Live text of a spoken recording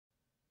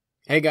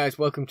Hey guys,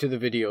 welcome to the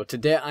video.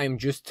 Today I am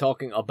just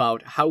talking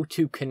about how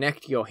to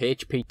connect your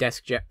HP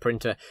Deskjet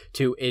printer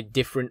to a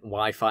different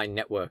Wi-Fi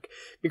network.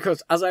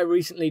 Because as I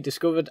recently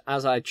discovered,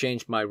 as I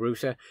changed my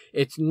router,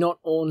 it's not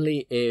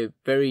only a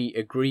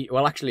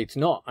it's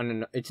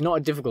not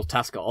a difficult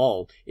task at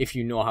all if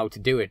you know how to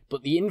do it,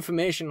 but the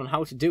information on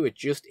how to do it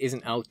just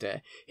isn't out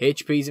there.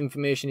 HP's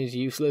information is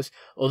useless,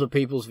 other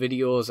people's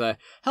videos are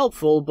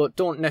helpful but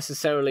don't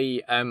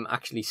necessarily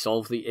actually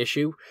solve the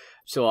issue.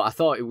 So I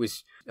thought it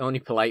was only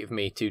polite of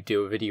me to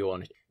do a video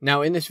on it.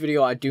 Now in this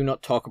video I do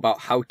not talk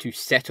about how to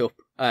set up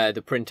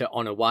the printer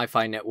on a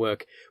Wi-Fi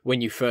network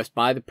when you first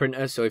buy the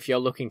printer. So if you're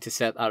looking to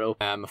set that up,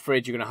 I'm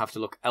afraid you're going to have to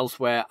look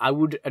elsewhere. I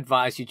would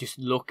advise you just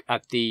look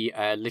at the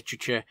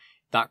literature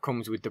that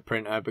comes with the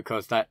printer,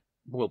 because that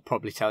will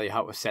probably tell you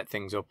how to set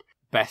things up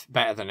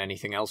better than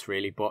anything else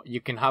really. But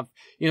you can have,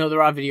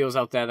 there are videos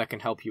out there that can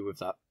help you with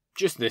that.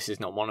 Just this is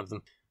not one of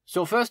them.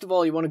 So first of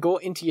all, you want to go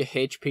into your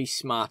HP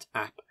Smart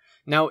app.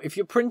 Now, if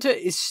your printer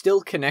is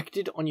still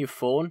connected on your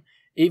phone,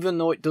 even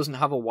though it doesn't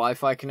have a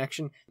Wi-Fi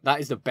connection,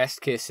 that is the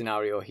best case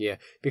scenario here,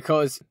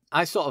 because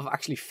I sort of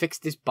actually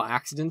fixed this by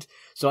accident,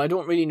 so I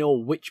don't really know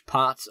which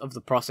parts of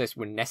the process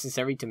were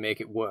necessary to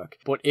make it work.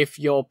 But if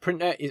your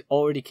printer is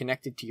already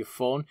connected to your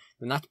phone,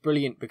 then that's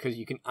brilliant, because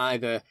you can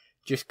either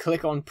just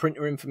click on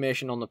printer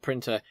information on the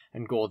printer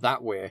and go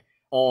that way,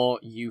 or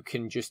you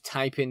can just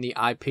type in the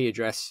IP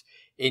address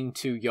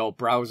into your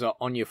browser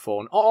on your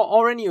phone,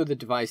 or any other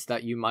device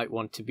that you might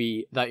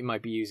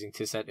be using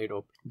to set it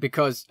up.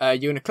 Because you're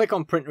going to click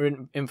on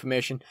printer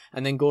information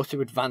and then go to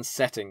advanced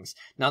settings.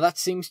 Now that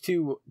seems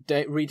to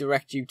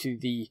redirect you to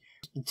the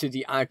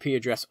IP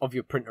address of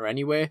your printer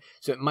anyway,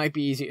 so it might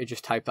be easy to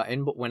just type that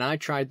in, but when I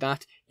tried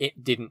that,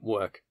 it didn't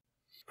work.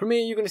 From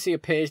here you're going to see a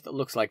page that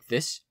looks like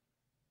this.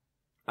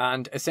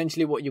 And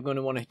essentially what you're going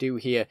to want to do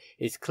here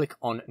is click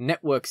on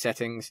Network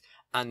Settings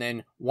and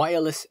then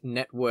Wireless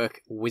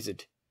Network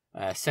Wizard,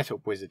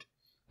 Setup Wizard.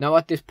 Now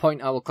at this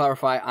point I will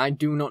clarify, I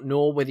do not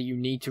know whether you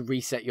need to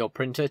reset your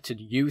printer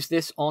to use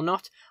this or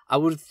not. I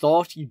would have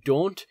thought you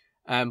don't,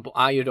 but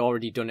I had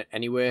already done it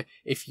anyway.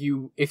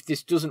 If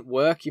this doesn't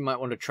work, you might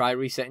want to try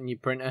resetting your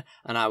printer,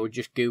 and I would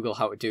just Google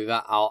how to do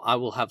that. I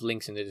will have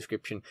links in the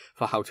description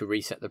for how to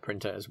reset the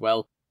printer as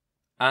well.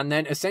 And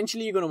then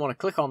essentially you're going to want to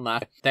click on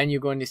that. Then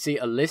you're going to see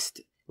a list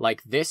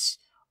like this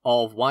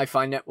of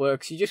Wi-Fi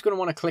networks. You're just going to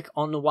want to click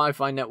on the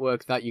Wi-Fi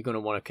network that you're going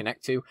to want to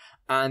connect to,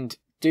 and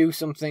do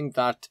something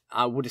that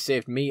would have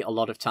saved me a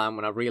lot of time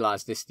when I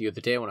realized this the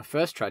other day when I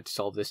first tried to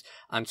solve this,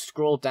 and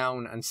scroll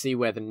down and see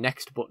where the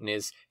next button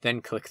is,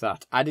 then click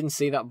that. I didn't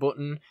see that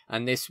button,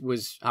 and this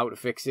was how to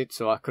fix it,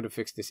 so I could have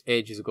fixed this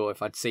ages ago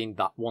if I'd seen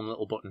that one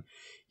little button.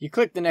 You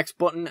click the next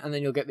button and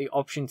then you'll get the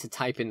option to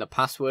type in the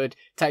password.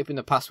 Type in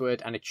the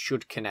password and it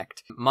should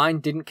connect. Mine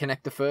didn't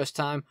connect the first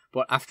time,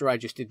 but after I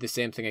just did the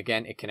same thing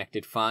again, it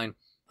connected fine.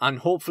 And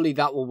hopefully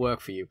that will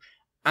work for you.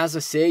 As I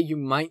say, you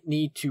might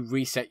need to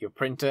reset your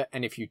printer,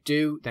 and if you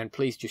do, then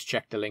please just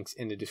check the links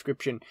in the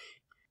description.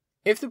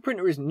 If the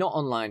printer is not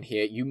online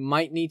here, you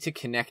might need to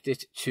connect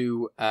it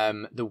to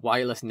the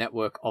wireless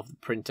network of the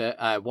printer,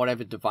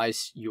 whatever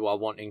device you are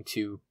wanting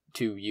to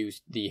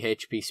use the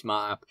HP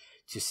Smart app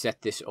to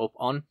set this up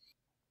on.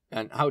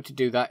 And how to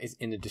do that is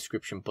in the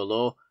description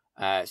below.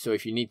 So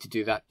if you need to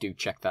do that, do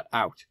check that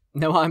out.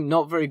 Now, I'm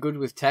not very good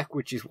with tech,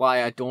 which is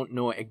why I don't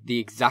know the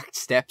exact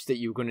steps that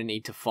you're going to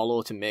need to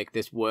follow to make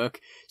this work.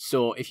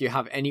 So if you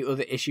have any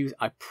other issues,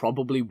 I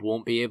probably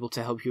won't be able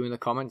to help you in the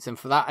comments. And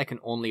for that, I can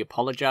only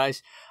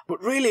apologize.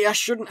 But really, I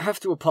shouldn't have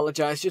to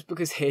apologize just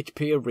because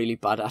HP are really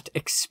bad at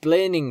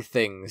explaining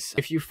things.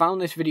 If you found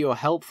this video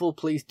helpful,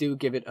 please do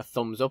give it a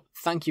thumbs up.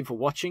 Thank you for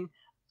watching.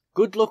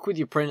 Good luck with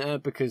your printer,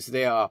 because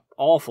they are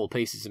awful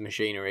pieces of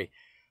machinery.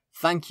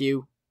 Thank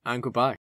you and goodbye.